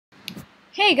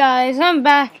Hey guys, I'm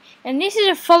back, and this is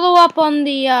a follow-up on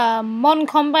the Modern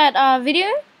Combat video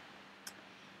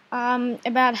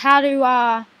about how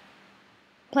to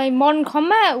play Modern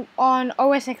Combat on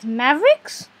OSX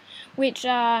Mavericks, which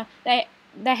they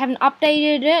haven't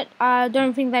updated it. I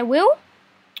don't think they will.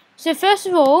 So first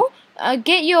of all,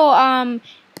 get your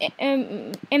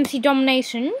MC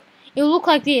Domination. It'll look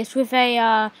like this with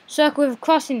a circle with a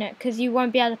cross in it, because you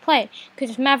won't be able to play it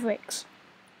because it's Mavericks.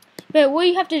 But what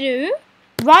you have to do,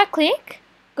 right click,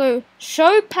 go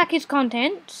show package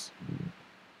contents.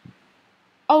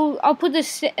 I'll put the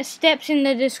steps in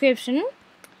the description.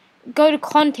 Go to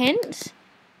contents,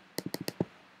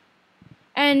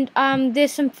 and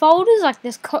there's some folders like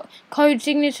this: code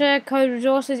signature, code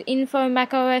resources, info,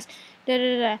 macOS, da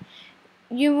da da.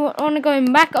 You want to go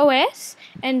macOS,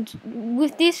 and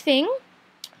with this thing,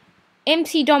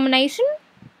 MC Domination.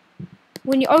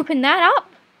 When you open that up,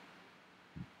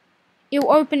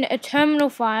 you'll open a terminal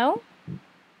file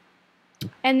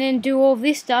and then do all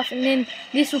this stuff, and then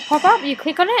this will pop up. You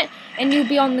click on it and you'll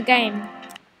be on the game.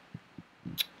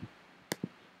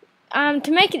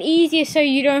 To make it easier so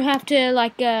you don't have to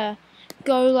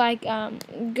go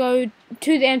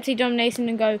to the MC Domination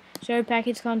and go show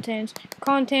package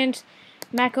contents,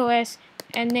 macOS,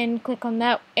 and then click on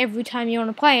that every time you want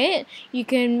to play it, you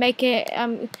can make it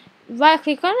right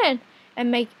click on it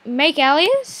and make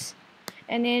alias,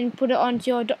 and then put it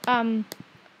onto your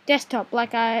desktop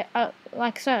like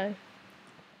so.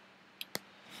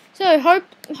 So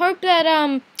hope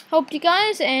that helped you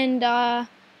guys, and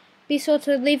be sure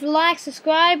to leave a like,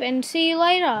 subscribe, and see you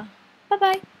later. Bye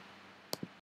bye.